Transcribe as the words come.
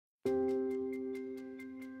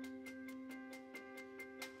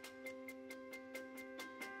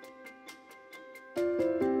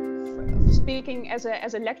speaking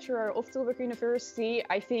as a lecturer of Tilburg University,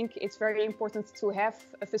 I think it's very important to have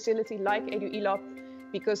a facility like EDUiLAB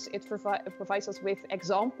because it provides us with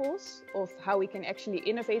examples of how we can actually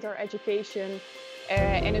innovate our education,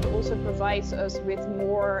 and it also provides us with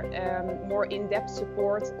more in-depth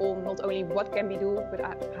support on not only what can we do, but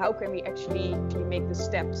how can we actually make the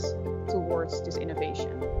steps towards this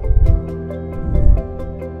innovation.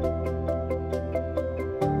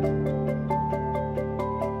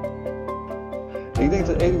 Ik denk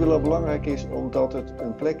dat EDUiLAB belangrijk is omdat het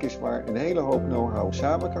een plek is waar een hele hoop know-how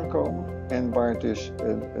samen kan komen. En waar dus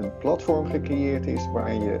een platform gecreëerd is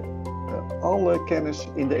waar je alle kennis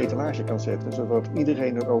in de etalage kan zetten. Zodat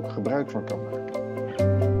iedereen er ook gebruik van kan maken.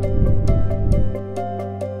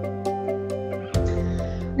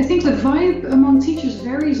 I think the vibe among teachers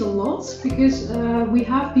varies a lot because we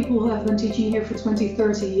have people who have been teaching here for 20,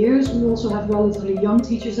 30 years. We also have relatively young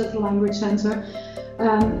teachers at the Language Center.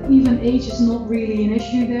 Even age is not really an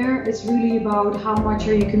issue there. It's really about how much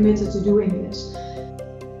are you committed to doing this.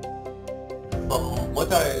 From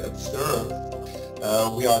what I observe,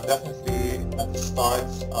 we are definitely at the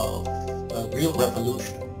start of a real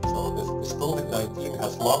revolution. So this COVID-19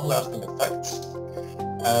 has long-lasting effects,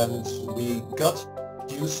 and we got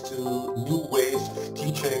used to new ways of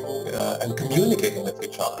teaching and communicating with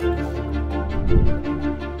each other.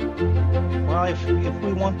 Well, if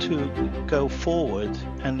we want to go forward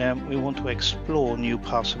and we want to explore new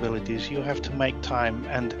possibilities, you have to make time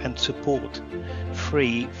and support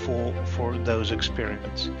free for those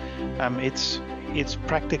experiments. It's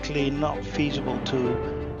practically not feasible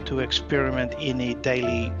to experiment in a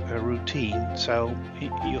daily routine, so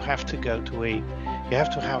you have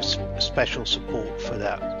to have special support for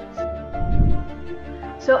that.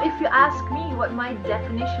 So if you ask me what my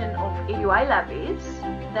definition of EDUiLAB is,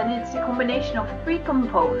 then it's a combination of three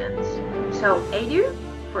components. So edu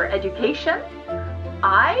for education,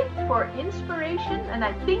 I for inspiration, and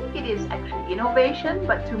I think it is actually innovation,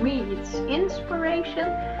 but to me it's inspiration,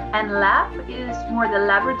 and lab is more the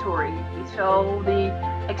laboratory. So the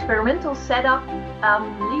experimental setup,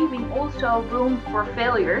 leaving also room for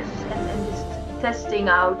failures and just testing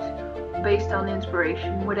out based on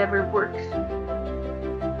inspiration, whatever works.